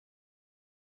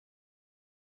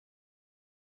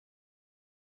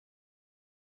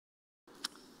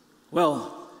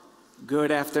Well,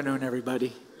 good afternoon, everybody.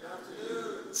 Good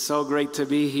afternoon. It's so great to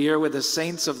be here with the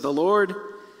saints of the Lord.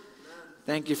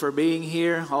 Thank you for being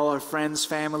here, all our friends,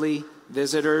 family,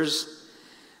 visitors,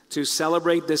 to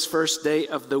celebrate this first day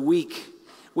of the week.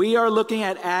 We are looking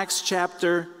at Acts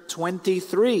chapter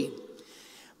 23.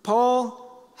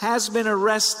 Paul has been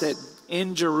arrested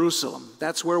in Jerusalem.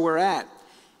 That's where we're at.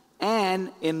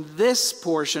 And in this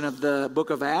portion of the book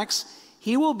of Acts,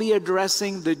 he will be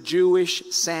addressing the Jewish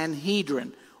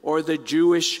Sanhedrin, or the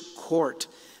Jewish court.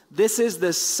 This is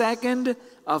the second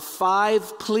of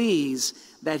 5 pleas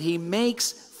that he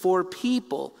makes for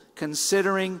people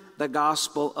considering the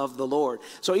gospel of the Lord.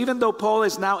 So even though Paul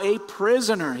is now a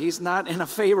prisoner, he's not in a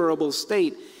favorable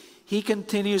state, he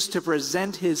continues to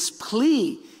present his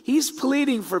plea. He's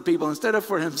pleading for people instead of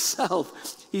for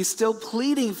himself. He's still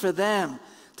pleading for them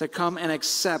to come and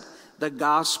accept the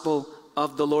gospel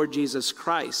of the Lord Jesus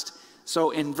Christ.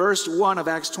 So in verse 1 of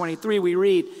Acts 23, we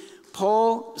read,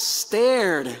 Paul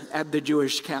stared at the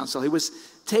Jewish council. He was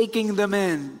taking them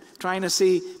in, trying to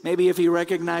see maybe if he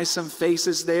recognized some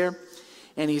faces there.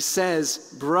 And he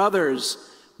says, brothers,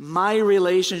 my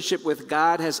relationship with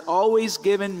God has always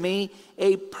given me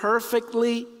a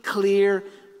perfectly clear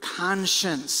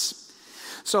conscience.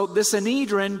 So the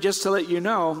Sanhedrin, just to let you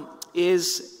know,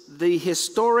 is the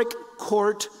historic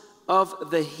court of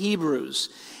the Hebrews.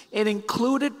 It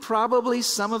included probably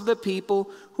some of the people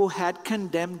who had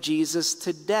condemned Jesus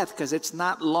to death, because it's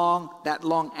not that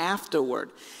long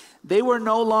afterward. They were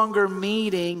no longer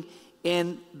meeting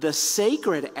in the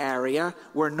sacred area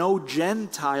where no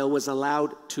Gentile was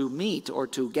allowed to meet or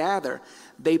to gather.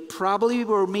 They probably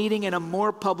were meeting in a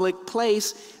more public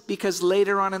place, because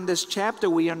later on in this chapter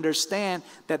we understand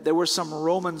that there were some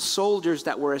Roman soldiers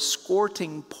that were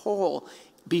escorting Paul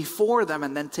before them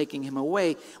and then taking him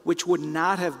away, which would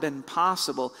not have been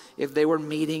possible if they were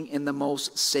meeting in the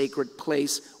most sacred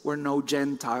place where no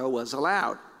Gentile was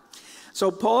allowed.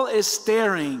 So Paul is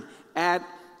staring at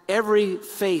every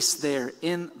face there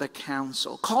in the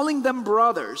council, calling them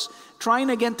brothers, trying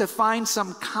again to find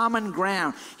some common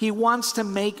ground. He wants to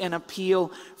make an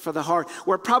appeal for the heart,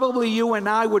 where probably you and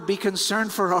I would be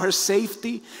concerned for our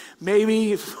safety,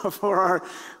 maybe for our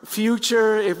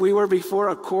future if we were before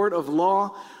a court of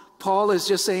law. Paul is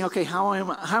just saying, okay, how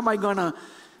am I going to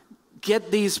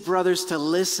get these brothers to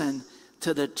listen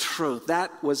to the truth?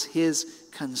 That was his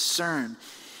concern.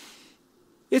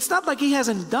 It's not like he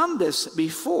hasn't done this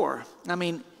before. I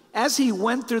mean, as he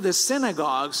went through the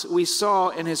synagogues, we saw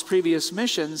in his previous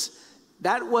missions,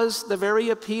 that was the very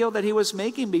appeal that he was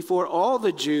making before all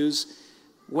the Jews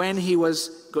when he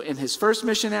was in his first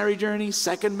missionary journey,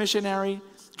 second missionary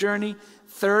journey,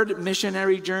 third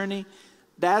missionary journey.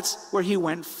 That's where he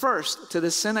went first, to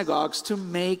the synagogues, to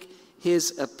make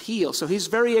his appeal. So he's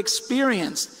very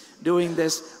experienced doing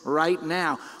this right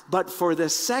now. But for the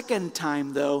second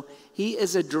time, though, he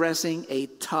is addressing a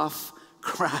tough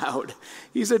crowd.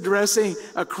 He's addressing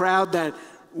a crowd that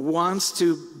wants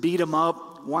to beat him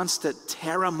up, wants to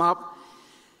tear him up.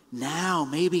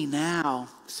 Maybe now,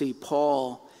 see,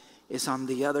 Paul is on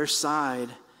the other side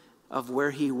of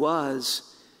where he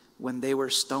was when they were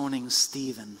stoning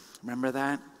Stephen. Remember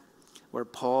that? Where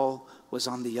Paul was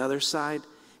on the other side,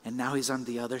 and now he's on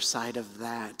the other side of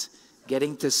that,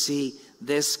 getting to see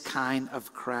this kind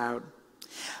of crowd.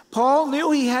 Paul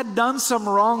knew he had done some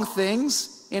wrong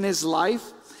things in his life,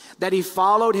 that he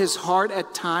followed his heart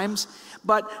at times.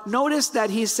 But notice that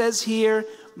he says here,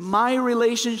 my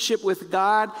relationship with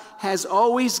God has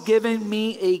always given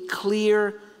me a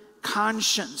clear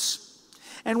conscience.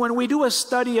 And when we do a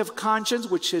study of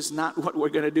conscience, which is not what we're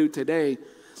going to do today,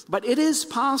 but it is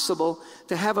possible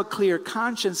to have a clear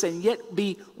conscience and yet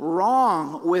be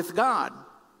wrong with God.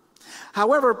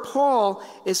 However, Paul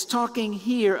is talking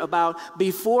here about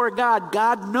before God,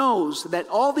 God knows that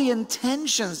all the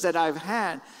intentions that I've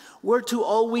had were to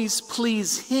always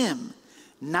please him,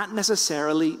 not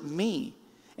necessarily me.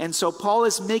 And so Paul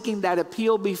is making that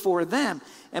appeal before them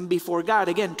and before God,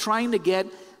 again, trying to get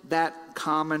that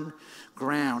common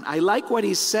ground. I like what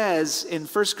he says in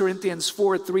 1 Corinthians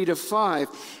 4, 3-5.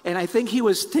 And I think he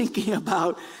was thinking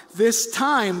about this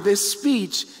time, this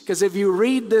speech, because if you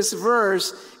read this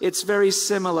verse, it's very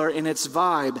similar in its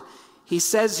vibe. He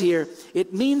says here,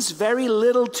 it means very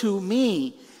little to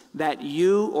me that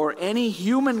you or any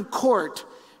human court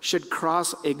should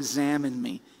cross-examine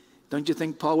me. Don't you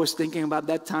think Paul was thinking about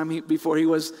that time when he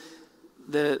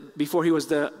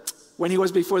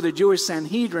was before the Jewish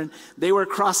Sanhedrin? They were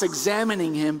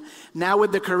cross-examining him. Now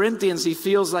with the Corinthians, he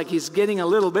feels like he's getting a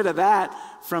little bit of that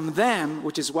from them,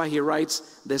 which is why he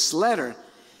writes this letter.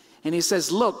 And he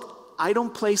says, look, I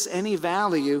don't place any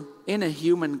value in a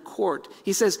human court.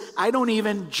 He says, I don't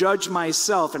even judge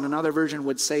myself. And another version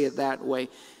would say it that way.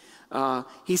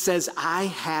 He says, I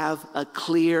have a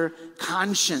clear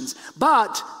conscience.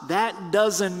 But that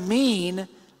doesn't mean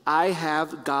I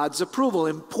have God's approval.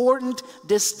 Important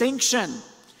distinction.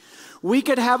 We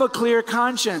could have a clear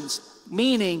conscience,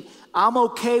 meaning I'm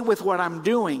okay with what I'm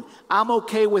doing. I'm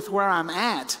okay with where I'm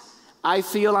at. I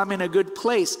feel I'm in a good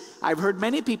place. I've heard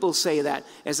many people say that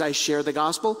as I share the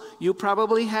gospel. You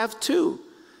probably have too.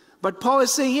 But Paul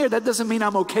is saying here, that doesn't mean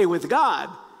I'm okay with God.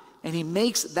 And he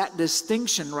makes that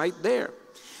distinction right there.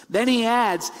 Then he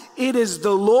adds, it is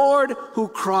the Lord who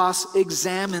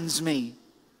cross-examines me.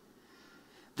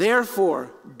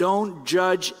 Therefore, don't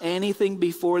judge anything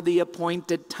before the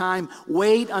appointed time.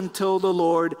 Wait until the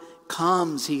Lord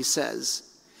comes, he says.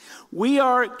 We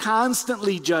are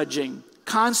constantly judging,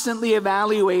 constantly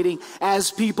evaluating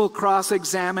as people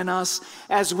cross-examine us,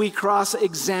 as we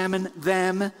cross-examine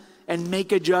them and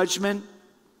make a judgment.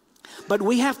 But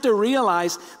we have to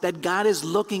realize that God is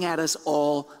looking at us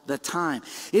all the time.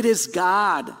 It is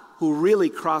God who really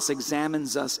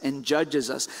cross-examines us and judges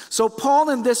us. So Paul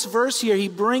in this verse here, he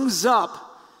brings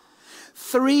up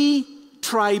 3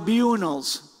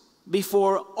 tribunals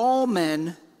before all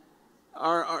men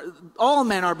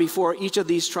are before each of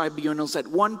these tribunals at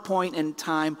one point in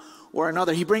time or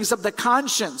another. He brings up the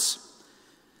conscience.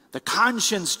 The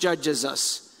conscience judges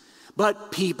us,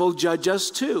 but people judge us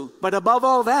too. But above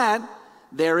all that,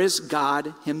 there is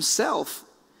God himself.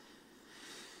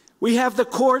 We have the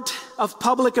court of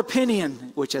public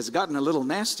opinion, which has gotten a little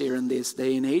nastier in this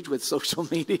day and age with social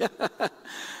media.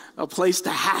 A place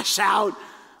to hash out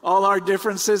all our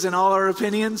differences and all our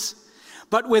opinions.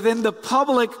 But within the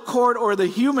public court or the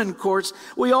human courts,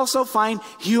 we also find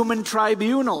human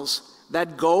tribunals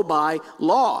that go by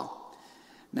law.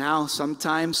 Now,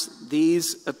 sometimes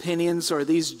these opinions or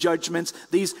these judgments,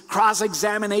 these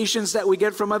cross-examinations that we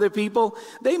get from other people,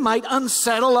 they might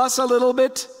unsettle us a little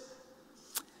bit.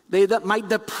 That might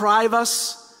deprive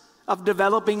us of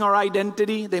developing our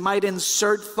identity. They might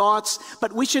insert thoughts.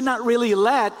 But we should not really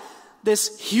let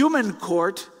this human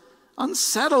court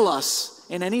unsettle us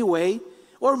in any way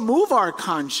or move our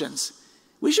conscience.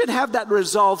 We should have that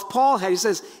resolve. Paul, he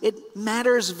says, it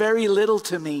matters very little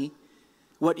to me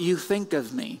what you think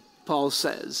of me, Paul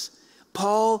says.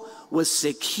 Paul was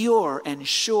secure and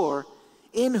sure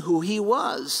in who he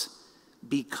was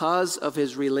because of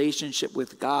his relationship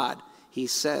with God, he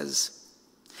says.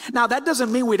 Now, that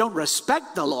doesn't mean we don't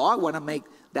respect the law. I want to make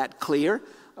that clear.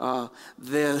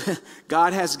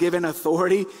 God has given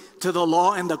authority to the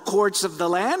law and the courts of the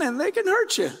land, and they can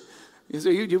hurt you. So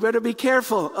you better be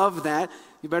careful of that.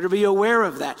 You better be aware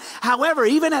of that. However,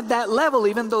 even at that level,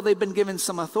 even though they've been given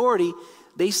some authority,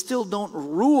 they still don't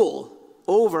rule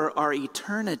over our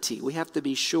eternity. We have to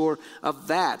be sure of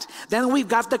that. Then we've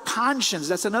got the conscience.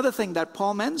 That's another thing that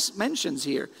Paul mentions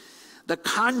here. The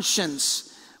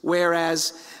conscience,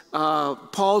 whereas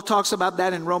Paul talks about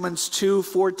that in Romans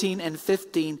 2:14 and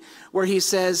 15, where he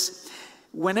says,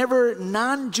 whenever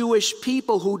non-Jewish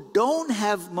people who don't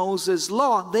have Moses'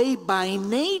 law, they by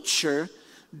nature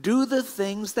do the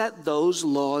things that those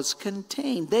laws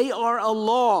contain. They are a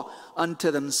law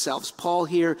unto themselves. Paul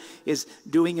here is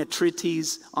doing a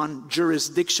treatise on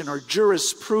jurisdiction or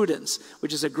jurisprudence,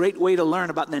 which is a great way to learn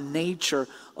about the nature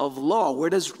of law. Where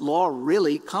does law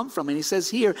really come from? And he says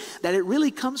here that it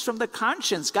really comes from the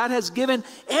conscience. God has given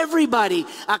everybody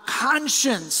a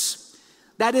conscience.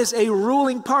 That is a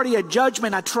ruling party, a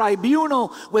judgment, a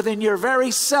tribunal within your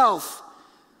very self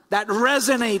that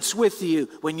resonates with you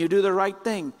when you do the right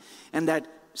thing, and that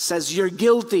says you're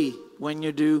guilty when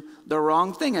you do the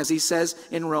wrong thing, as he says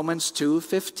in Romans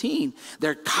 2:15.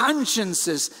 Their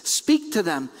consciences speak to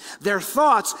them. Their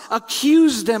thoughts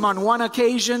accuse them on one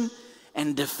occasion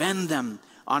and defend them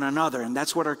on another. And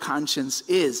that's what our conscience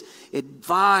is. It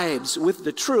vibes with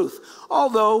the truth.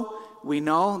 Although we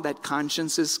know that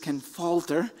consciences can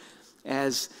falter,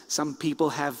 as some people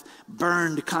have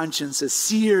burned consciences,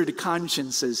 seared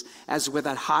consciences, as with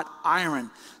a hot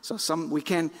iron. So we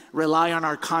can't rely on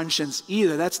our conscience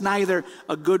either. That's neither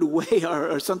a good way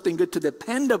or something good to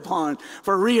depend upon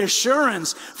for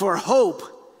reassurance, for hope.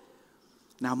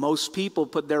 Now, most people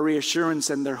put their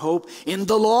reassurance and their hope in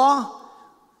the law.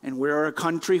 And we're a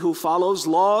country who follows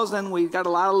laws, and we've got a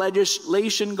lot of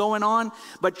legislation going on.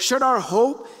 But should our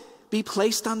hope be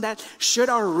placed on that? Should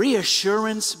our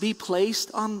reassurance be placed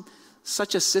on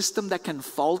such a system that can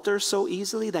falter so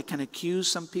easily, that can accuse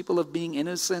some people of being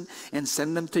innocent and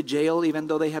send them to jail even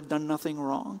though they have done nothing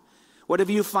wrong? What if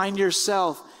you find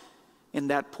yourself in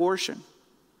that portion?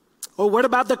 Or what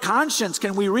about the conscience?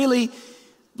 Can we really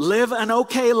live an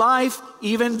okay life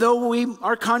even though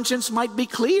our conscience might be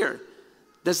clear?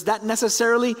 Does that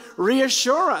necessarily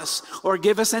reassure us or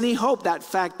give us any hope, that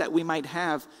fact that we might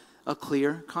have a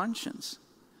clear conscience?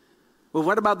 Well,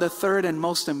 what about the third and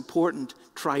most important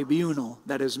tribunal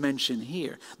that is mentioned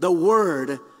here? The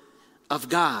Word of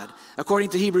God. According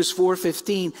to Hebrews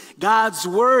 4:15, God's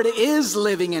Word is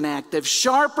living and active,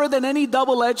 sharper than any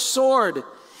double-edged sword,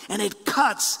 and it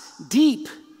cuts deep.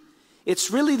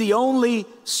 It's really the only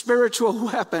spiritual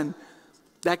weapon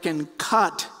that can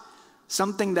cut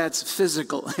something that's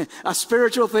physical. A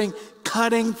spiritual thing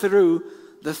cutting through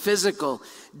the physical,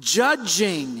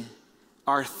 judging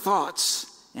our thoughts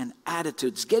and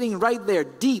attitudes, getting right there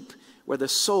deep where the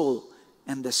soul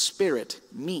and the spirit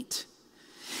meet.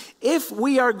 If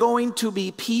we are going to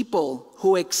be people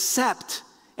who accept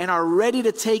and are ready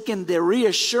to take in the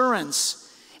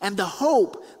reassurance and the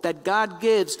hope that God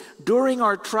gives during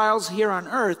our trials here on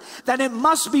earth, then it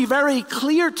must be very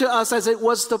clear to us, as it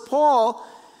was to Paul,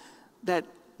 that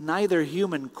neither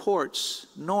human courts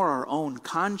nor our own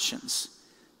conscience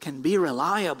can be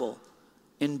reliable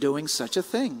in doing such a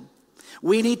thing.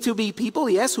 We need to be people,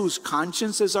 yes, whose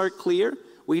consciences are clear.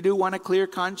 We do want a clear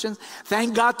conscience.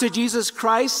 Thank God to Jesus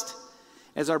Christ.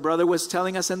 As our brother was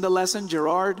telling us in the lesson,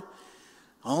 Gerard,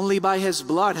 only by His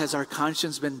blood has our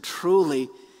conscience been truly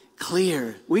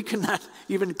clear. We cannot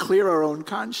even clear our own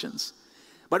conscience.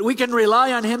 But we can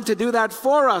rely on Him to do that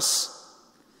for us.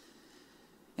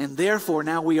 And therefore,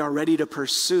 now we are ready to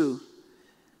pursue,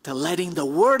 to letting the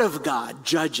Word of God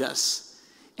judge us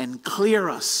and clear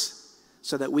us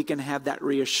so that we can have that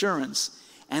reassurance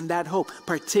and that hope,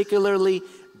 particularly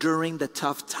during the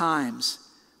tough times,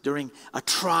 during a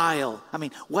trial. I mean,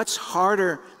 what's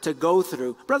harder to go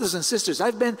through? Brothers and sisters,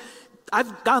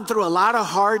 I've gone through a lot of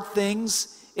hard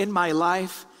things in my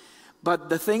life, but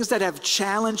the things that have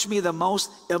challenged me the most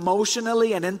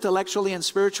emotionally and intellectually and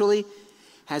spiritually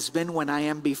has been when I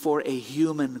am before a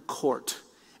human court.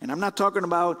 And I'm not talking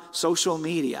about social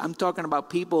media. I'm talking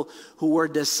about people who were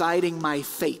deciding my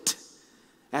fate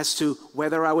as to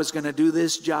whether I was going to do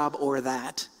this job or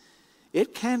that.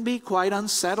 It can be quite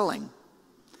unsettling.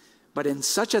 But in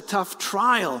such a tough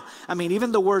trial, I mean,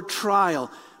 even the word trial,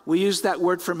 we use that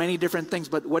word for many different things,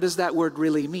 but what does that word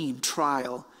really mean,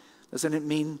 trial? Doesn't it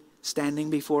mean standing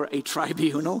before a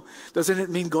tribunal? Doesn't it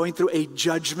mean going through a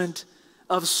judgment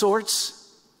of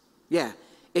sorts? Yeah,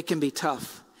 it can be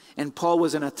tough. And Paul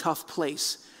was in a tough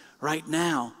place right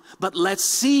now. But let's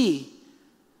see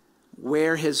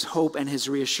where his hope and his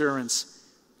reassurance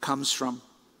comes from.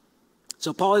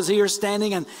 So Paul is here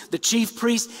standing, and the chief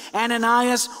priest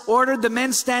Ananias ordered the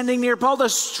men standing near Paul to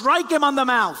strike him on the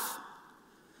mouth.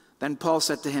 Then Paul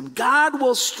said to him, God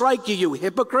will strike you, you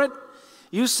hypocrite.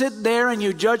 You sit there and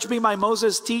you judge me by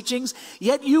Moses' teachings,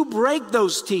 yet you break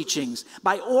those teachings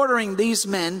by ordering these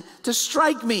men to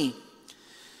strike me.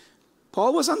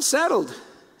 Paul was unsettled,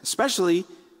 especially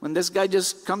when this guy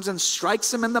just comes and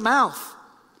strikes him in the mouth.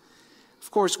 Of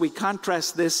course, we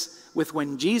contrast this with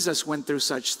when Jesus went through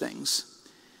such things.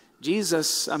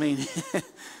 Jesus, I mean,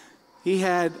 he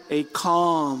had a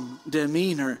calm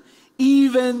demeanor,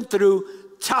 even through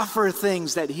tougher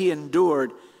things that he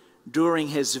endured during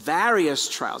his various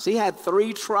trials. He had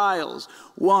 3 trials,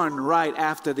 one right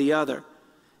after the other.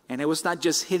 And it was not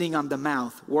just hitting on the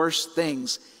mouth. Worse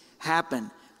things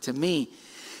happened to me.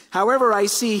 However, I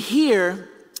see here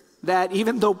that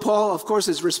even though Paul, of course,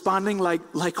 is responding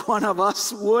like one of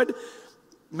us would,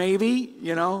 maybe,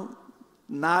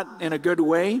 not in a good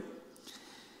way.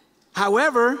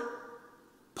 However,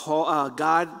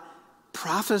 God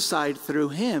prophesied through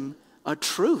him a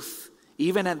truth,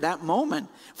 even at that moment.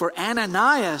 For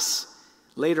Ananias,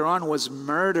 later on, was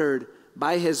murdered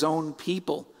by his own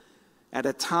people at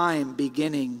a time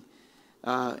beginning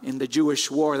in the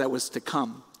Jewish war that was to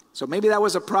come. So maybe that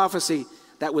was a prophecy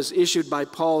that was issued by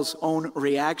Paul's own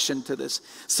reaction to this.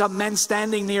 Some men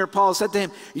standing near Paul said to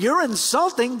him, you're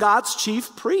insulting God's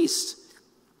chief priest.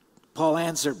 Paul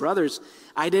answered, brothers,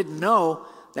 I didn't know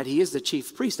that he is the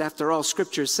chief priest. After all,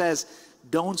 Scripture says,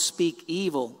 don't speak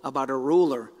evil about a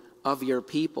ruler of your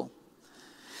people.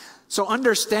 So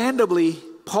understandably,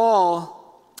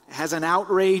 Paul has an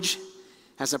outrage,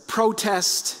 has a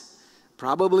protest,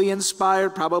 probably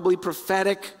inspired, probably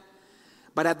prophetic.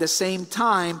 But at the same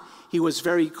time, he was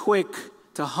very quick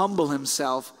to humble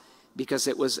himself because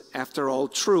it was, after all,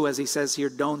 true. As he says here,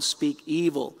 don't speak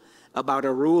evil about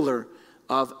a ruler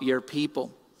of your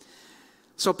people.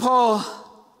 So Paul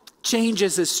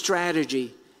changes his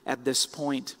strategy at this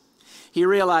point. He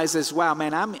realizes, wow,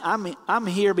 man, I'm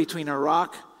here between a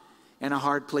rock and a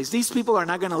hard place. These people are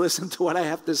not going to listen to what I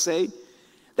have to say.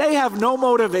 They have no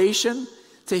motivation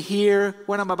to hear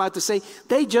what I'm about to say.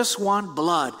 They just want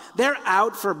blood. They're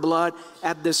out for blood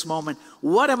at this moment.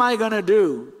 What am I going to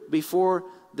do before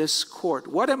this court?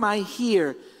 What am I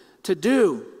here to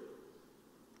do?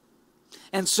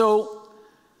 And so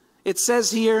it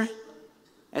says here,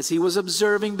 as he was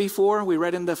observing before, we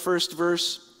read in the first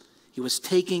verse, he was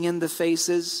taking in the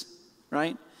faces,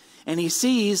 right? And he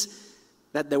sees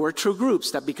that there were two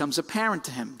groups. That becomes apparent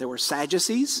to him. There were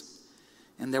Sadducees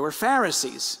and there were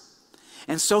Pharisees.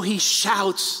 And so he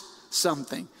shouts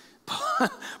something.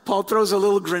 Paul throws a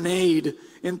little grenade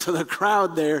into the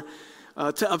crowd there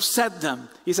to upset them.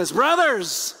 He says,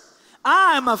 brothers,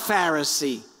 I'm a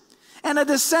Pharisee and a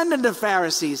descendant of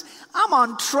Pharisees. I'm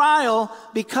on trial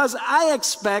because I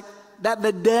expect that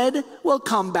the dead will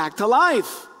come back to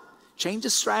life. Change the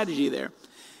strategy there.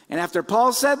 And after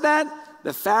Paul said that,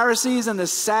 the Pharisees and the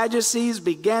Sadducees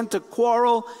began to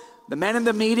quarrel. The men in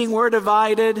the meeting were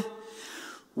divided.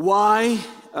 Why?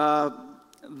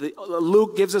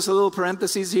 Luke gives us a little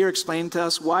parenthesis here, explaining to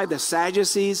us why. The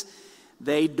Sadducees,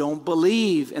 they don't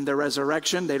believe in the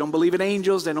resurrection. They don't believe in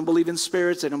angels. They don't believe in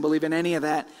spirits. They don't believe in any of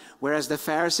that. Whereas the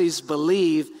Pharisees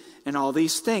believe in all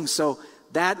these things. So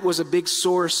that was a big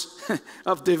source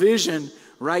of division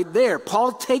right there.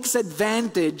 Paul takes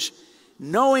advantage,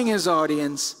 knowing his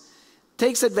audience,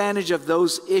 takes advantage of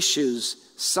those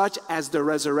issues, such as the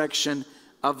resurrection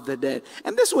of the dead.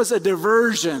 And this was a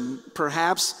diversion,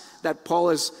 perhaps, that Paul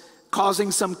is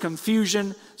causing some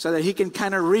confusion so that he can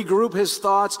kind of regroup his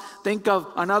thoughts, think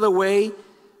of another way,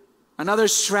 another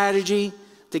strategy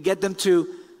to get them to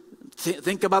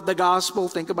think about the gospel,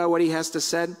 think about what he has to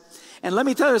say. And let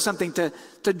me tell you something,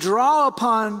 to draw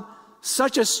upon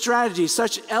such a strategy,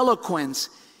 such eloquence,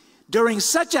 during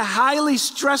such a highly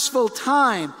stressful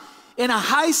time, in a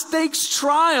high-stakes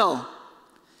trial,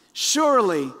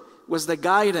 surely was the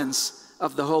guidance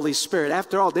of the Holy Spirit.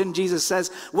 After all, didn't Jesus says,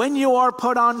 when you are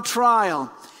put on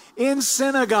trial in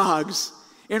synagogues,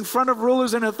 in front of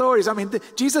rulers and authorities. I mean,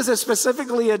 Jesus is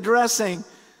specifically addressing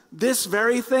this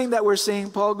very thing that we're seeing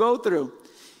Paul go through.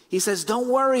 He says, don't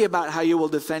worry about how you will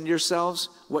defend yourselves,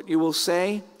 what you will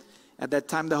say. At that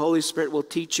time, the Holy Spirit will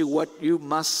teach you what you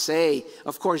must say.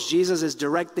 Of course, Jesus is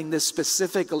directing this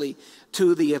specifically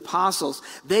to the apostles.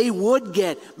 They would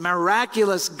get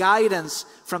miraculous guidance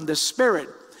from the Spirit.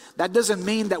 That doesn't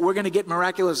mean that we're going to get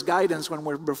miraculous guidance when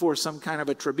we're before some kind of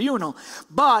a tribunal.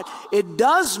 But it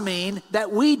does mean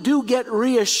that we do get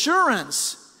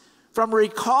reassurance from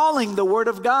recalling the Word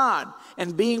of God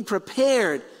and being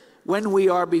prepared when we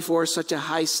are before such a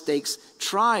high-stakes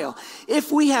trial.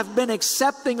 If we have been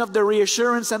accepting of the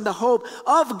reassurance and the hope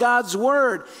of God's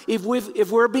Word, if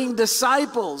we're being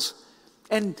disciples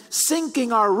and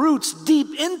sinking our roots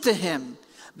deep into Him,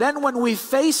 then when we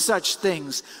face such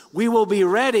things, we will be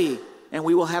ready and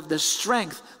we will have the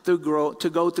strength to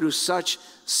go through such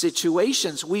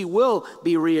situations. We will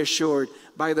be reassured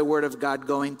by the Word of God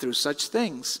going through such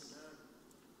things.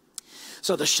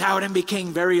 So the shouting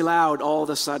became very loud all of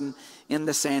a sudden in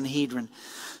the Sanhedrin.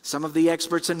 Some of the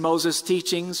experts in Moses'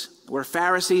 teachings were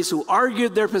Pharisees who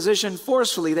argued their position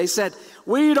forcefully. They said,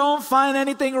 we don't find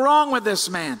anything wrong with this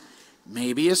man.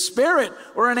 Maybe a spirit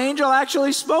or an angel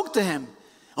actually spoke to him.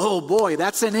 Oh boy,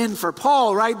 that's an in for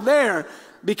Paul right there,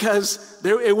 because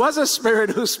it was a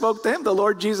spirit who spoke to him, the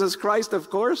Lord Jesus Christ, of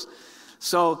course.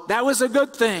 So that was a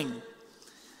good thing.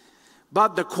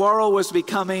 But the quarrel was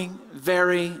becoming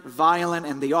very violent,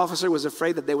 and the officer was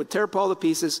afraid that they would tear Paul to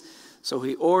pieces. So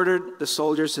he ordered the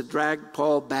soldiers to drag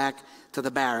Paul back to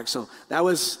the barracks. So that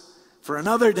was for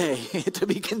another day to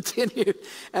be continued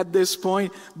at this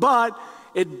point. But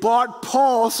it bought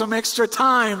Paul some extra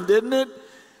time, didn't it?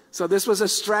 So this was a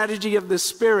strategy of the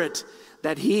Spirit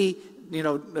that he,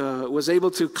 was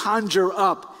able to conjure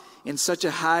up in such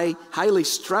a highly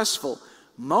stressful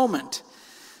moment.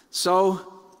 So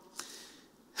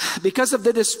because of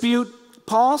the dispute,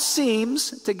 Paul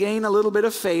seems to gain a little bit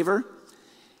of favor,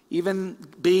 even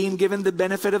being given the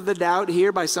benefit of the doubt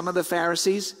here by some of the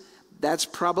Pharisees. That's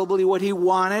probably what he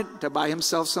wanted, to buy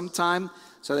himself some time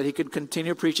so that he could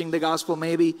continue preaching the gospel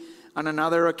maybe on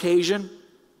another occasion.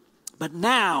 But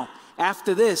now,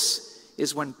 after this,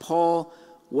 is when Paul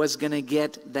was going to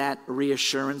get that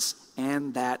reassurance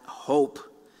and that hope.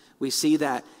 We see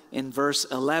that in verse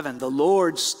 11. The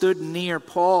Lord stood near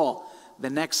Paul the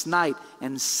next night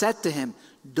and said to him,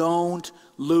 don't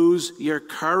lose your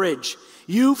courage.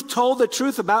 You've told the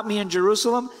truth about me in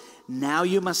Jerusalem. Now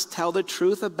you must tell the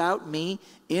truth about me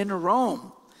in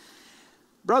Rome.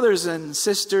 Brothers and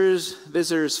sisters,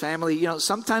 visitors, family,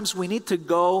 sometimes we need to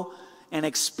go and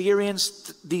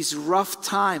experience these rough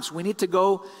times. We need to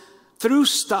go through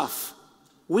stuff.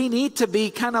 We need to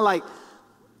be kind of like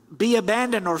be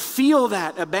abandoned or feel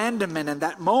that abandonment in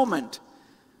that moment,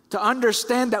 to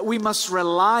understand that we must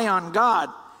rely on God.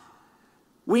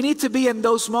 We need to be in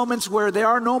those moments where there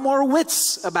are no more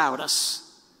wits about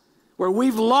us, where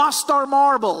we've lost our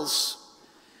marbles,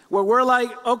 where we're like,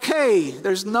 okay,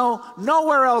 there's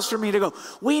nowhere else for me to go.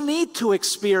 We need to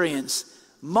experience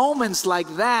moments like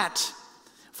that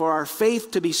for our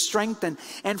faith to be strengthened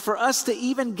and for us to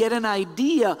even get an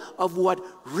idea of what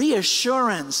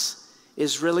reassurance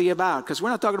is really about. Because we're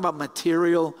not talking about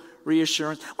material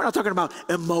reassurance. We're not talking about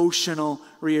emotional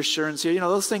reassurance here. You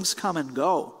know, those things come and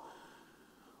go.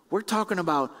 We're talking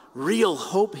about real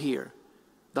hope here.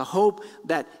 The hope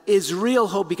that is real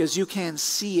hope because you can't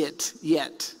see it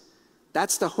yet.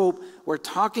 That's the hope we're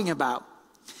talking about.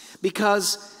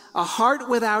 Because a heart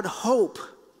without hope,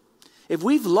 if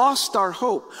we've lost our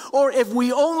hope, or if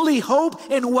we only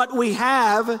hope in what we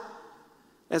have,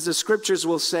 as the scriptures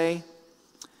will say,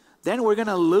 then we're going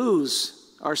to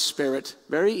lose our spirit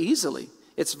very easily.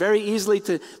 It's very easily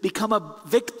to become a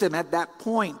victim at that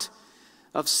point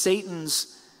of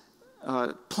Satan's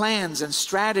plans and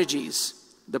strategies.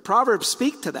 The Proverbs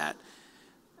speak to that.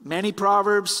 Many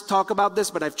Proverbs talk about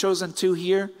this, but I've chosen two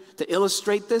here to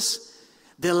illustrate this.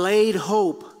 Delayed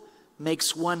hope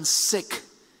makes one sick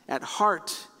at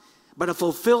heart, but a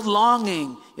fulfilled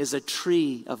longing is a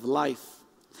tree of life.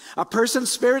 A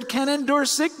person's spirit can endure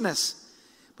sickness,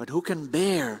 but who can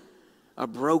bear a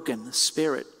broken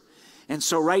spirit? And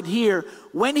so right here,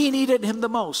 when he needed him the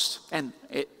most, and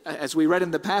as we read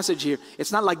in the passage here,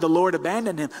 it's not like the Lord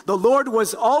abandoned him. The Lord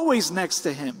was always next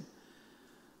to him.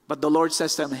 But the Lord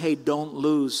says to him, hey, don't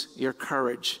lose your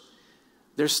courage.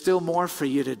 There's still more for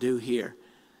you to do here.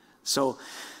 So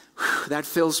that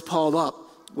fills Paul up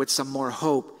with some more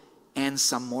hope and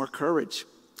some more courage.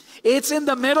 It's in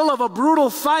the middle of a brutal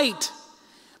fight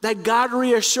that God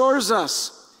reassures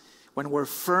us when we're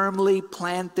firmly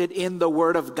planted in the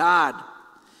Word of God.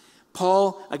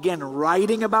 Paul, again,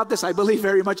 writing about this, I believe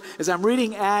very much, as I'm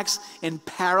reading Acts in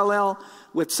parallel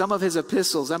with some of his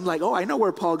epistles, I'm like, oh, I know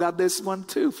where Paul got this one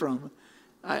too from.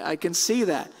 I can see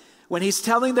that. When he's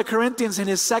telling the Corinthians in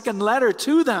his second letter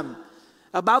to them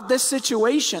about this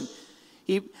situation,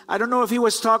 I don't know if he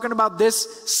was talking about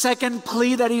this second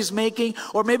plea that he's making,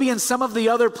 or maybe in some of the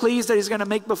other pleas that he's going to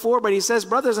make before, but he says,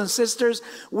 brothers and sisters,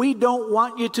 we don't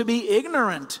want you to be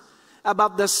ignorant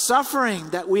about the suffering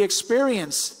that we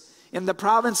experienced in the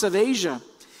province of Asia.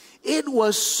 It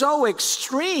was so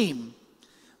extreme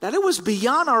that it was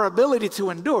beyond our ability to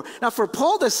endure. Now, for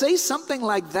Paul to say something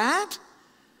like that,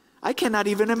 I cannot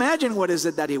even imagine what is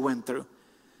it that he went through.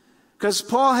 Because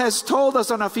Paul has told us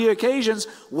on a few occasions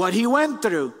what he went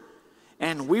through.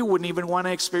 And we wouldn't even want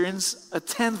to experience a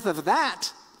tenth of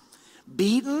that.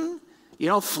 Beaten,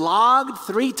 flogged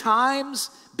 3 times,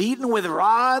 beaten with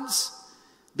rods,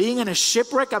 being in a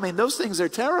shipwreck. I mean, those things are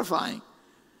terrifying.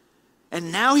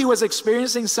 And now he was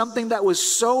experiencing something that was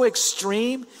so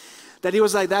extreme that he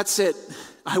was like, that's it,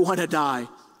 I want to die.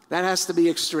 That has to be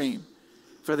extreme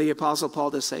for the Apostle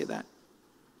Paul to say that.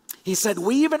 He said,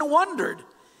 we even wondered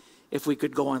if we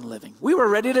could go on living. We were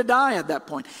ready to die at that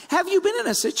point. Have you been in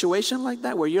a situation like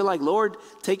that where you're like, Lord,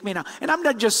 take me now? And I'm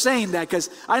not just saying that because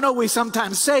I know we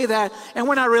sometimes say that and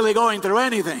we're not really going through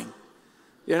anything.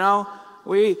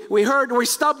 We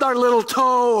stubbed our little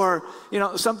toe or,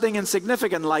 something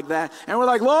insignificant like that. And we're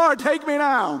like, Lord, take me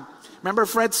now. Remember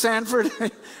Fred Sanford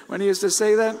when he used to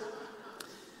say that?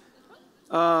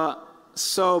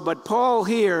 But Paul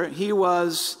here, he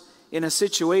was in a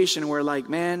situation where like,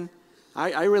 man,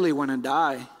 I really want to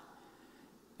die.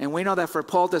 And we know that for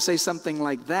Paul to say something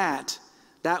like that,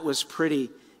 that was pretty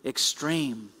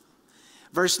extreme.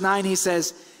 Verse 9, he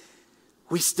says,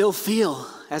 we still feel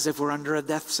as if we're under a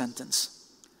death sentence.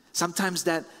 Sometimes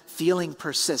that feeling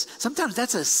persists. Sometimes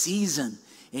that's a season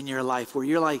in your life where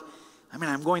you're like,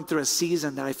 I'm going through a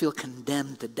season that I feel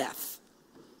condemned to death.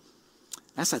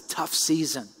 That's a tough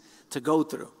season to go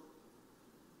through.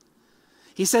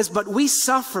 He says, but we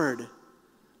suffered.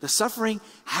 The suffering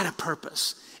had a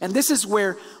purpose. And this is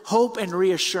where hope and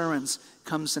reassurance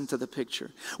comes into the picture.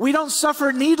 We don't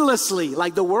suffer needlessly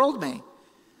like the world may.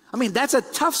 That's a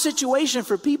tough situation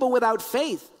for people without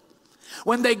faith.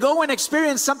 When they go and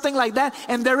experience something like that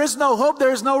and there is no hope,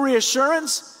 there is no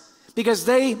reassurance, because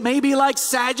they may be like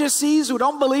Sadducees who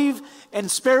don't believe in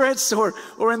spirits or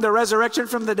in the resurrection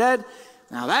from the dead.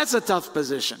 Now that's a tough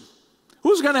position.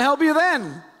 Who's going to help you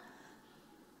then?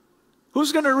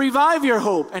 Who's going to revive your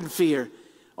hope and fear?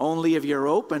 Only if you're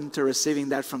open to receiving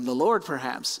that from the Lord,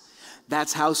 perhaps.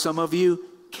 That's how some of you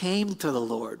came to the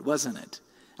Lord, wasn't it?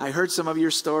 I heard some of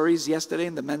your stories yesterday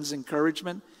in the men's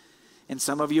encouragement. And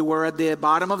some of you were at the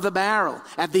bottom of the barrel,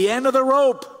 at the end of the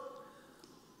rope.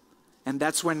 And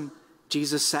that's when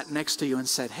Jesus sat next to you and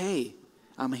said, hey,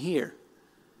 I'm here.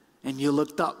 And you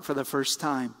looked up for the first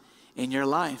time in your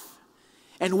life.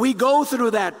 And we go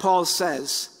through that, Paul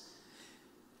says,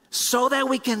 so that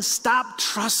we can stop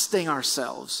trusting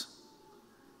ourselves.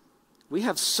 We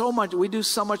do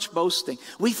so much boasting.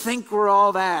 We think we're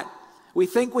all that. We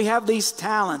think we have these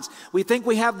talents. We think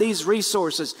we have these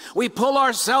resources. We pull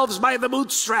ourselves by the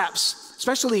bootstraps,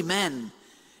 especially men.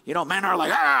 You know, men are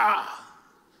like,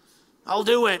 I'll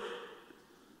do it.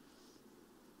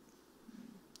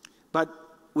 But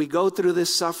we go through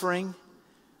this suffering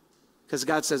because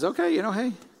God says, okay,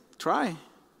 hey, try.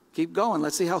 Keep going.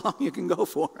 Let's see how long you can go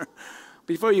for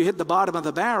before you hit the bottom of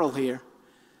the barrel here.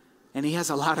 And he has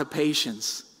a lot of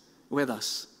patience with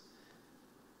us.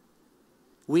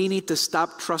 We need to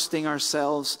stop trusting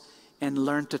ourselves and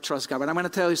learn to trust God. But I'm going to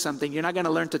tell you something. You're not going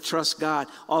to learn to trust God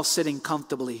all sitting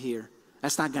comfortably here.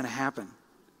 That's not going to happen.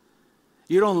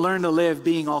 You don't learn to live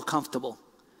being all comfortable.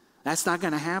 That's not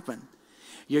going to happen.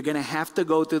 You're going to have to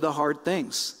go through the hard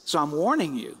things. So I'm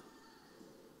warning you.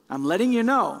 I'm letting you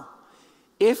know.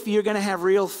 If you're going to have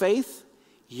real faith,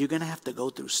 you're going to have to go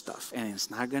through stuff. And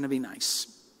it's not going to be nice.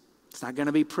 It's not going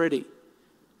to be pretty.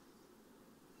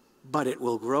 But it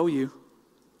will grow you.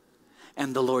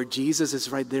 And the Lord Jesus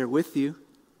is right there with you,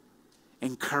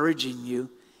 encouraging you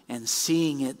and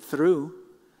seeing it through.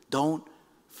 Don't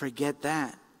forget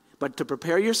that. But to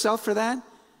prepare yourself for that,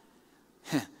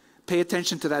 pay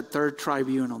attention to that third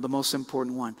tribunal, the most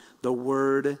important one, the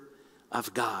Word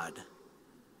of God.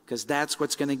 Because that's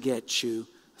what's going to get you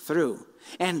through.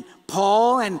 And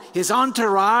Paul and his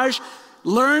entourage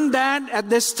learned that at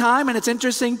this time. And it's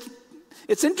interesting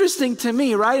to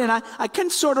me, right? And I can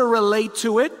sort of relate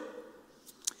to it.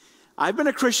 I've been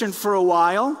a Christian for a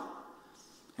while.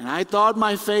 And I thought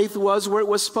my faith was where it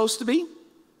was supposed to be.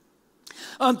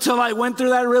 Until I went through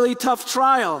that really tough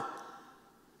trial.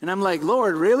 And I'm like,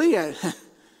 Lord, really?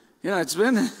 It's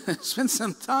been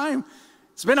some time.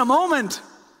 It's been a moment.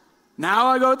 Now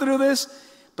I go through this.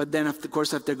 But then, of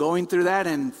course, after going through that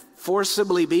and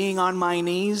forcibly being on my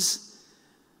knees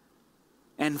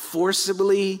and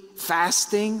forcibly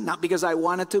fasting, not because I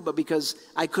wanted to, but because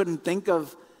I couldn't think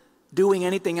of doing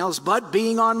anything else but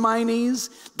being on my knees,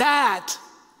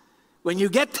 when you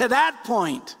get to that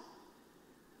point,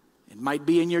 it might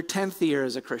be in your 10th year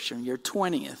as a Christian, your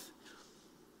 20th,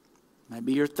 might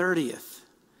be your 30th.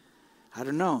 I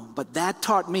don't know. But that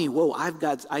taught me,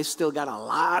 I still got a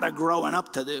lot of growing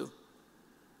up to do.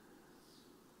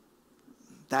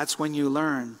 That's when you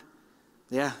learn,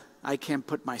 I can't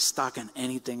put my stock in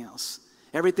anything else.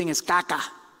 Everything is caca.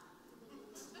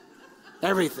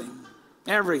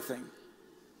 Everything.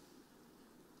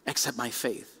 Except my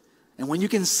faith. And when you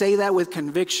can say that with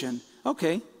conviction,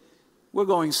 okay, we're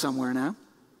going somewhere now.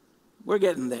 We're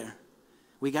getting there.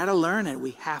 We got to learn it.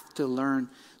 We have to learn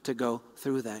to go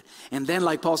through that. And then,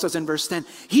 like Paul says in verse 10,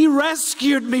 he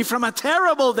rescued me from a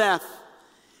terrible death.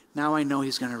 Now I know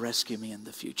he's going to rescue me in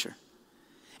the future.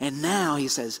 And now he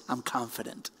says, I'm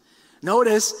confident.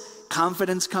 Notice,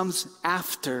 confidence comes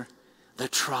after the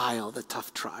trial, the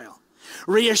tough trial.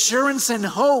 Reassurance and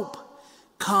hope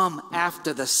come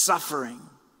after the suffering.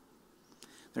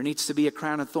 There needs to be a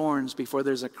crown of thorns before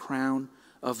there's a crown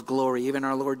of glory. Even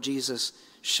our Lord Jesus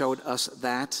showed us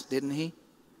that, didn't he?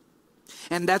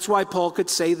 And that's why Paul could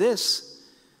say this,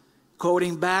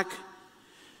 quoting back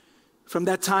from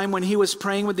that time when he was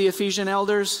praying with the Ephesian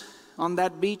elders on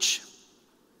that beach,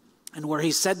 and where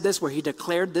he said this, where he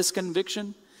declared this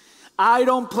conviction, I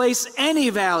don't place any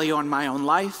value on my own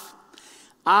life.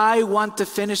 I want to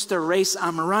finish the race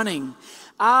I'm running.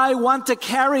 I want to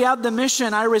carry out the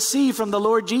mission I received from the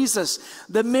Lord Jesus,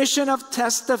 the mission of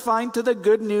testifying to the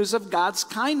good news of God's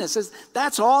kindness.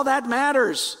 That's all that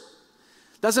matters.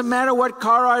 Doesn't matter what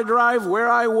car I drive, where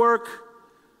I work.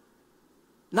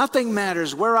 Nothing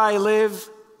matters. Where I live,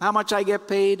 how much I get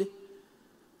paid.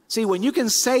 See, when you can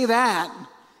say that,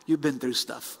 you've been through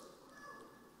stuff.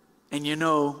 And you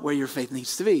know where your faith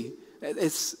needs to be.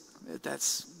 That's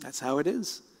how it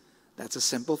is. That's a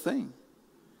simple thing.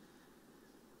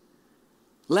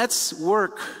 Let's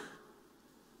work,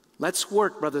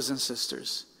 brothers and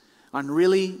sisters, on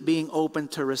really being open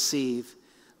to receive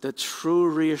the true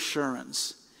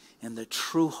reassurance and the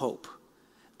true hope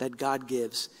that God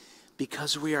gives,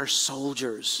 because we are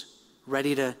soldiers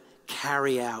ready to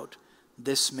carry out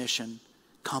this mission,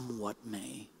 come what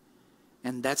may.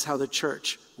 And that's how the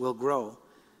church will grow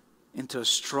into a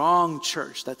strong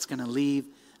church that's going to leave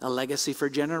a legacy for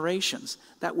generations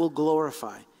that will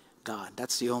glorify God.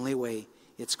 That's the only way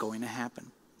it's going to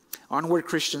happen. Onward,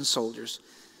 Christian soldiers.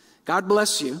 God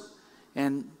bless you.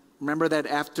 And remember that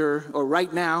after, or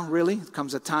right now, really,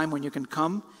 comes a time when you can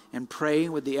come and pray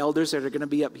with the elders that are going to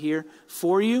be up here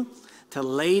for you, to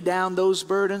lay down those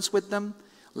burdens with them,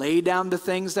 lay down the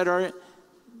things that are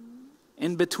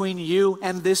in between you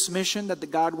and this mission that the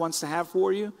God wants to have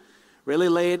for you. Really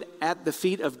lay it at the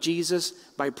feet of Jesus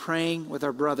by praying with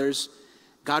our brothers.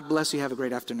 God bless you. Have a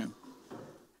great afternoon.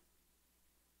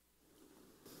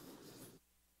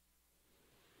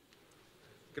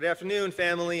 Good afternoon,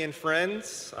 family and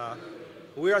friends.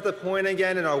 We are at the point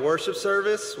again in our worship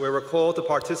service where we're called to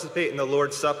participate in the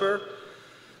Lord's Supper,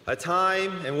 a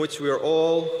time in which we are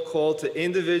all called to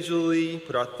individually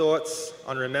put our thoughts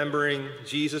on remembering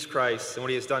Jesus Christ and what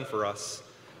he has done for us.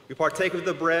 We partake of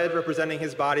the bread representing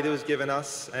his body that was given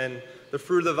us, and the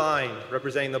fruit of the vine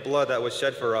representing the blood that was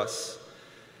shed for us.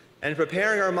 And in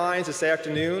preparing our minds this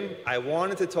afternoon, I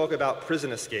wanted to talk about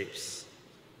prison escapes.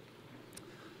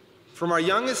 From our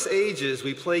youngest ages,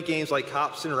 we play games like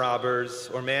Cops and Robbers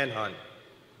or Manhunt.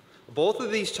 Both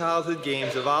of these childhood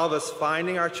games involve us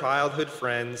finding our childhood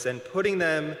friends and putting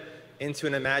them into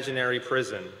an imaginary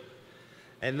prison.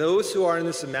 And those who are in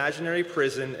this imaginary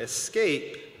prison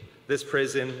escape this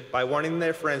prison by wanting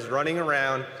their friends running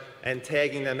around and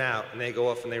tagging them out, and they go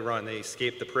off and they run, they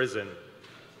escape the prison.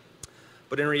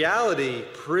 But in reality,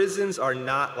 prisons are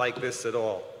not like this at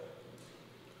all.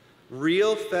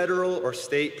 Real federal or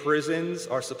state prisons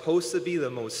are supposed to be the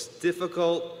most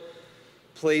difficult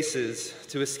places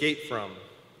to escape from.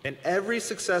 And every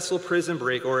successful prison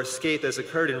break or escape that's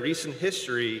occurred in recent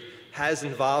history has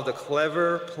involved a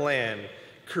clever plan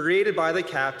created by the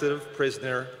captive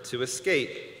prisoner to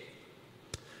escape.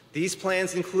 These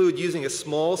plans include using a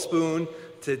small spoon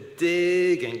to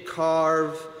dig and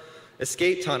carve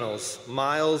escape tunnels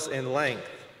miles in length.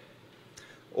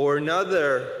 Or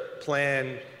another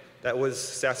plan that was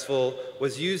successful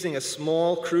was using a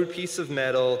small crude piece of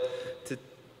metal to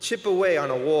chip away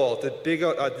on a wall, to dig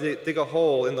a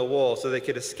hole in the wall so they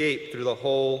could escape through the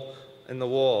hole in the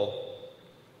wall.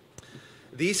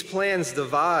 These plans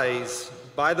devised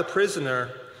by the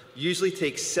prisoner usually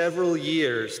take several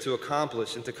years to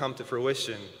accomplish and to come to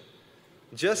fruition.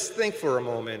 Just think for a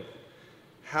moment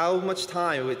how much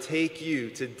time it would take you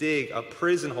to dig a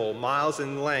prison hole miles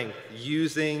in length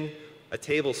using a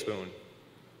tablespoon.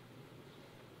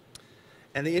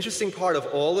 And the interesting part of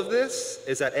all of this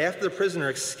is that after the prisoner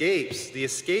escapes, the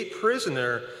escaped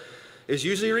prisoner is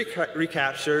usually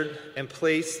recaptured and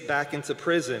placed back into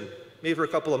prison. Maybe for a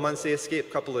couple of months, they escape,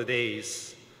 a couple of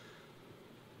days.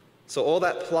 So all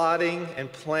that plotting and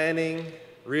planning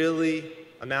really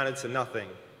amounted to nothing.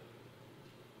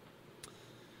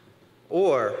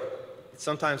 Or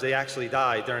sometimes they actually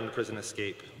die during the prison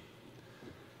escape.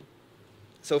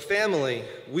 So family,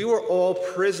 we were all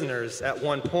prisoners at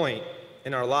one point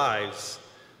in our lives.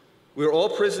 We were all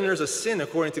prisoners of sin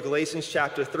according to Galatians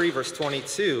chapter 3, verse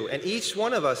 22, and each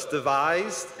one of us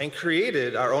devised and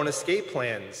created our own escape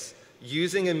plans,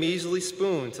 using a measly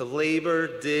spoon to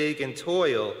labor, dig, and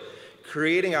toil,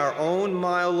 creating our own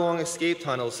mile-long escape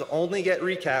tunnels to only get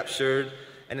recaptured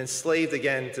and enslaved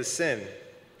again to sin.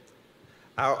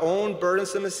 Our own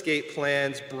burdensome escape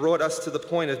plans brought us to the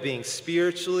point of being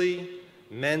spiritually,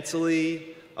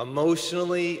 mentally,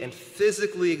 emotionally, and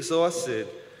physically exhausted,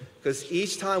 because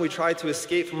each time we tried to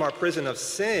escape from our prison of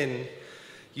sin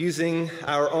using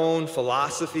our own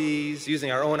philosophies,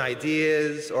 using our own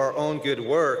ideas, or our own good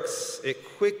works, it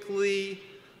quickly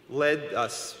led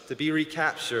us to be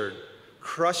recaptured,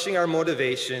 crushing our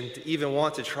motivation to even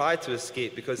want to try to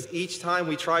escape, because each time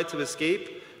we tried to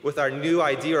escape with our new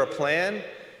idea or plan,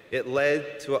 it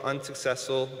led to an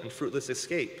unsuccessful and fruitless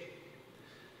escape.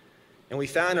 And we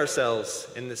found ourselves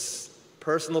in this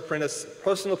personal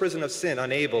prison of sin,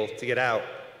 unable to get out.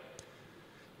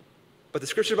 But the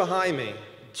scripture behind me,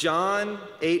 John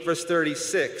 8, verse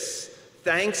 36,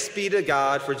 thanks be to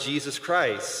God for Jesus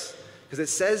Christ. Because it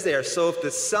says there, so if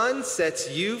the Son sets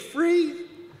you free,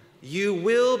 you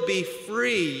will be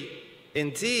free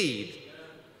indeed.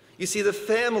 You see, the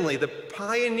family, the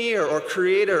pioneer or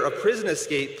creator of prison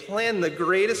escape, planned the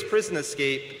greatest prison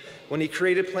escape when he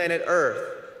created planet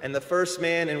Earth and the first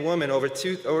man and woman over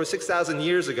 6,000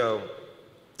 years ago.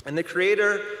 And the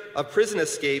creator of prison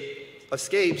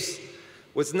escapes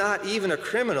was not even a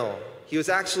criminal. He was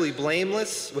actually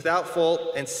blameless, without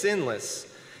fault, and sinless.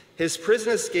 His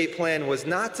prison escape plan was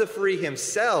not to free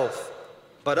himself,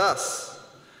 but us.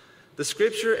 The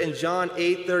scripture in John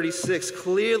 8:36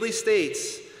 clearly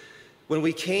states, when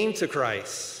we came to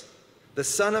Christ, the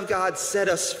Son of God set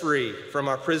us free from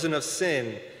our prison of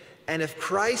sin. And if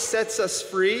Christ sets us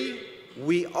free,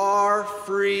 we are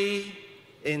free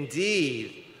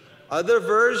indeed. Other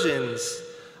versions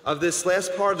of this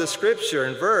last part of the scripture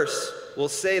and verse will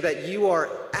say that you are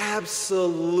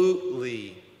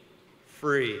absolutely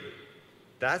free.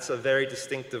 That's a very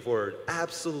distinctive word,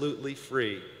 absolutely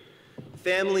free.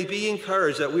 Family, be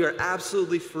encouraged that we are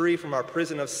absolutely free from our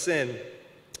prison of sin.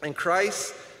 And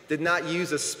Christ did not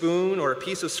use a spoon or a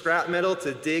piece of scrap metal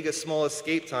to dig a small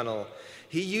escape tunnel.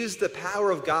 He used the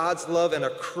power of God's love and a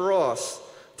cross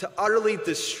to utterly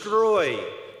destroy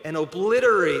and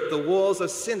obliterate the walls of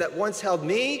sin that once held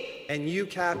me and you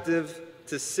captive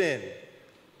to sin.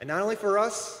 And not only for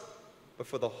us, but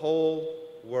for the whole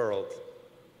world.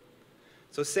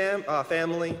 So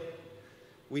family,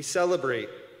 we celebrate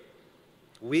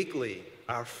weekly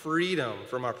our freedom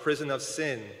from our prison of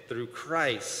sin through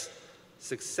Christ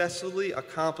successfully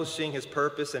accomplishing his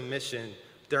purpose and mission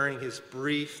during his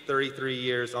brief 33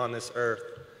 years on this earth.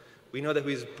 We know that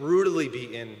he was brutally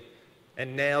beaten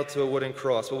and nailed to a wooden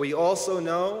cross. But we also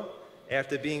know,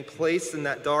 after being placed in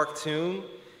that dark tomb,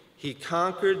 he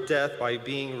conquered death by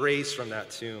being raised from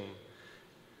that tomb.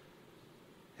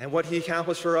 And what he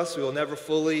accomplished for us, we will never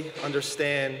fully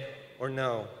understand or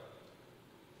know.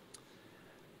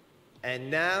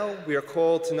 And now we are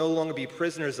called to no longer be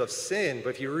prisoners of sin, but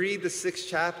if you read the 6th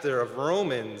chapter of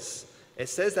Romans, it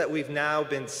says that we've now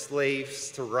been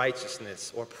slaves to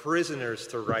righteousness, or prisoners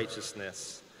to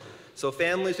righteousness. So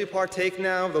families, we partake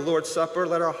now of the Lord's Supper.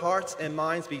 Let our hearts and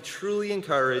minds be truly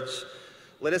encouraged.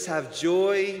 Let us have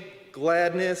joy,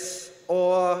 gladness,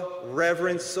 awe,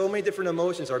 reverence. So many different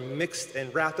emotions are mixed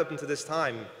and wrapped up into this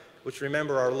time, which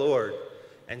remember our Lord.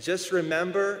 And just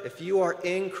remember, if you are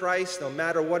in Christ, no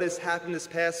matter what has happened this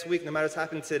past week, no matter what's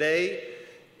happened today,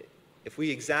 if we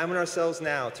examine ourselves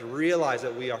now to realize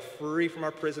that we are free from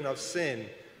our prison of sin,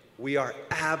 we are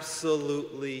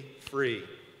absolutely free.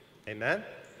 Amen?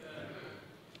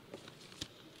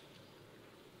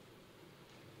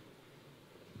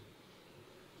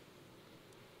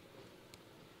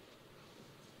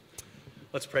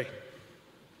 Let's pray.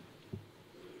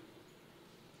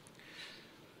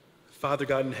 Father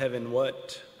God in heaven,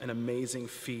 what an amazing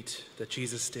feat that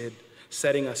Jesus did,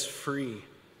 setting us free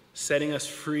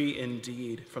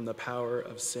indeed from the power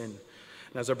of sin.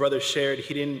 And as our brother shared,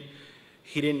 he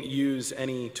didn't use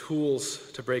any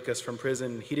tools to break us from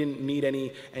prison. He didn't need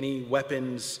any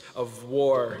weapons of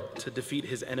war to defeat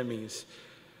his enemies,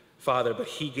 Father, but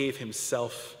he gave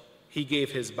himself. He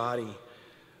gave his body.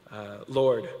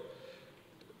 Lord,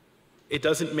 it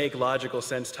doesn't make logical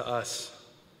sense to us,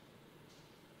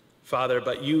 Father,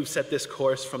 but you set this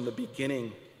course from the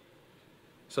beginning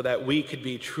so that we could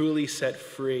be truly set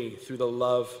free through the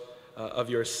love of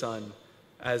your Son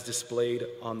as displayed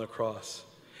on the cross.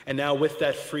 And now with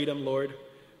that freedom, Lord,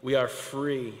 we are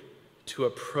free to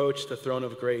approach the throne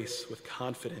of grace with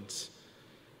confidence.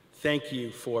 Thank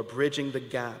you for bridging the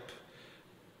gap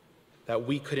that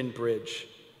we couldn't bridge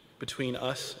between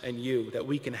us and you, that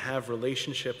we can have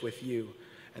relationship with you,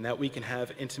 and that we can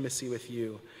have intimacy with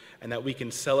you, and that we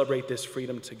can celebrate this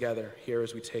freedom together here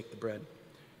as we take the bread.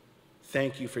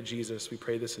 Thank you for Jesus. We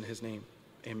pray this in his name.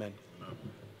 Amen. Amen.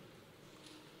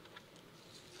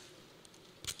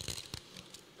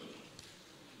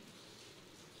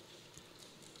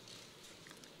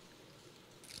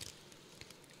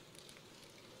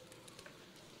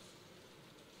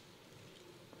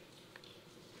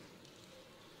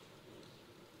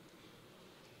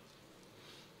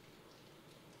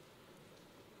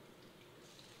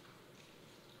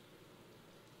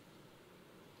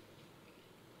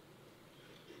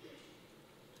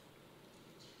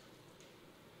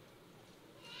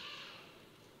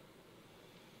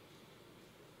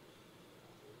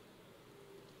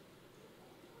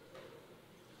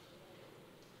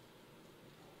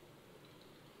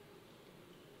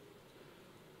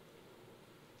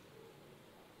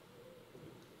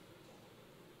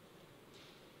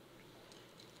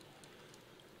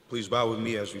 Please bow with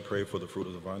me as we pray for the fruit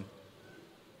of the vine.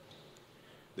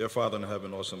 Dear Father in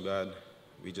heaven, awesome God,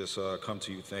 we just come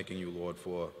to you thanking you, Lord,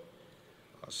 for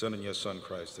sending your Son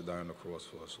Christ to die on the cross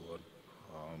for us, Lord.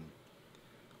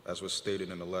 As was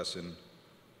stated in the lesson,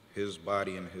 his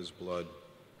body and his blood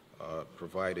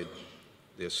provided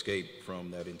the escape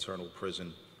from that eternal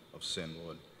prison of sin,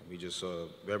 Lord. And we just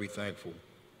very thankful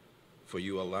for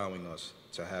you allowing us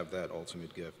to have that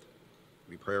ultimate gift.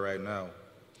 We pray right now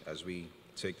as we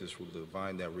take this fruit of the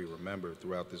vine that we remember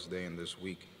throughout this day and this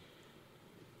week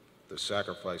the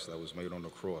sacrifice that was made on the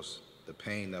cross, the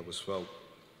pain that was felt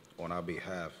on our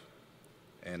behalf,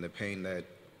 and the pain that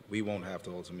we won't have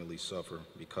to ultimately suffer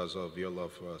because of your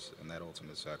love for us and that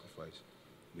ultimate sacrifice.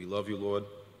 We love you, Lord.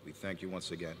 We thank you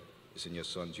once again. It's in your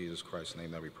Son, Jesus Christ's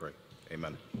name that we pray.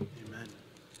 Amen. Amen.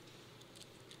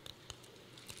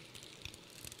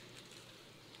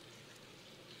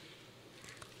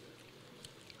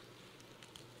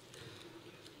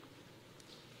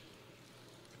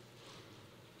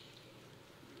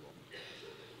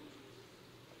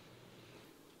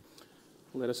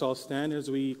 Let us all stand as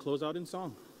we close out in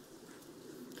song.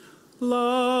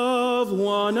 Love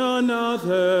one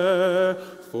another,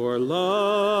 for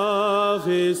love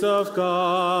is of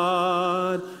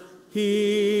God.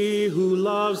 He who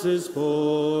loves is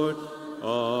born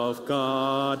of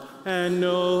God and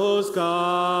knows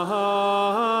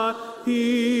God.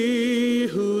 He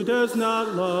who does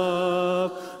not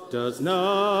love does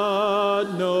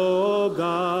not know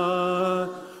God,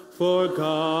 for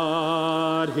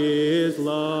God is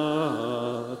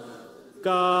love.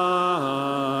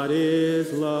 God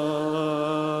is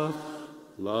love.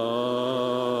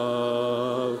 Love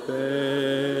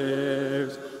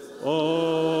bears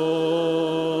all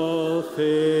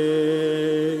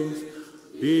things,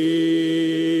 believes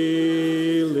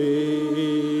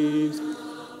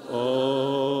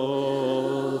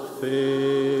all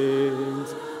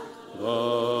things,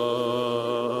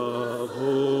 love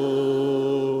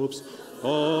hopes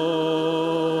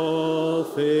all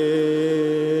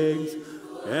things,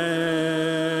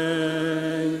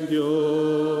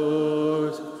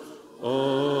 endures all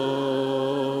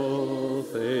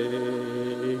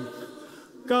things.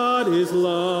 God is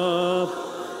love.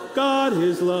 God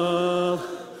is love.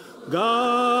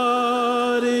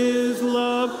 God is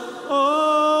love.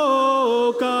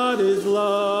 Oh, God is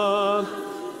love.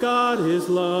 God is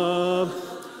love.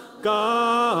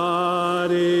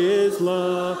 God is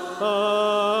love.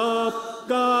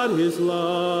 God is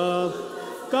love.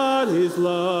 God is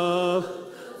love.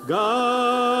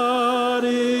 God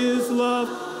is love.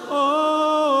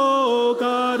 Oh,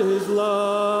 God is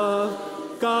love.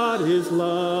 God is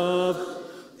love.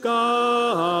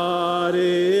 God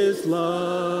is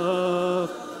love.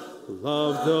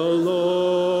 Love the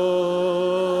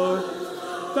Lord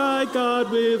thy God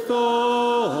with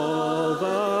all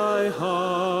thy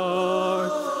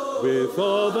heart, with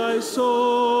all thy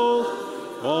soul,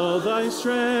 all thy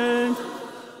strength,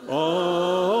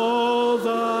 all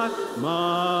thy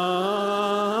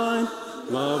mind.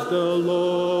 Love the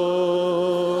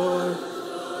Lord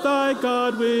thy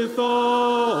God with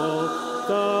all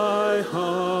thy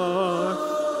heart.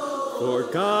 For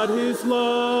God is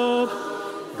love,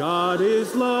 God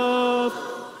is love,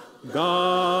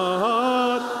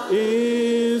 God is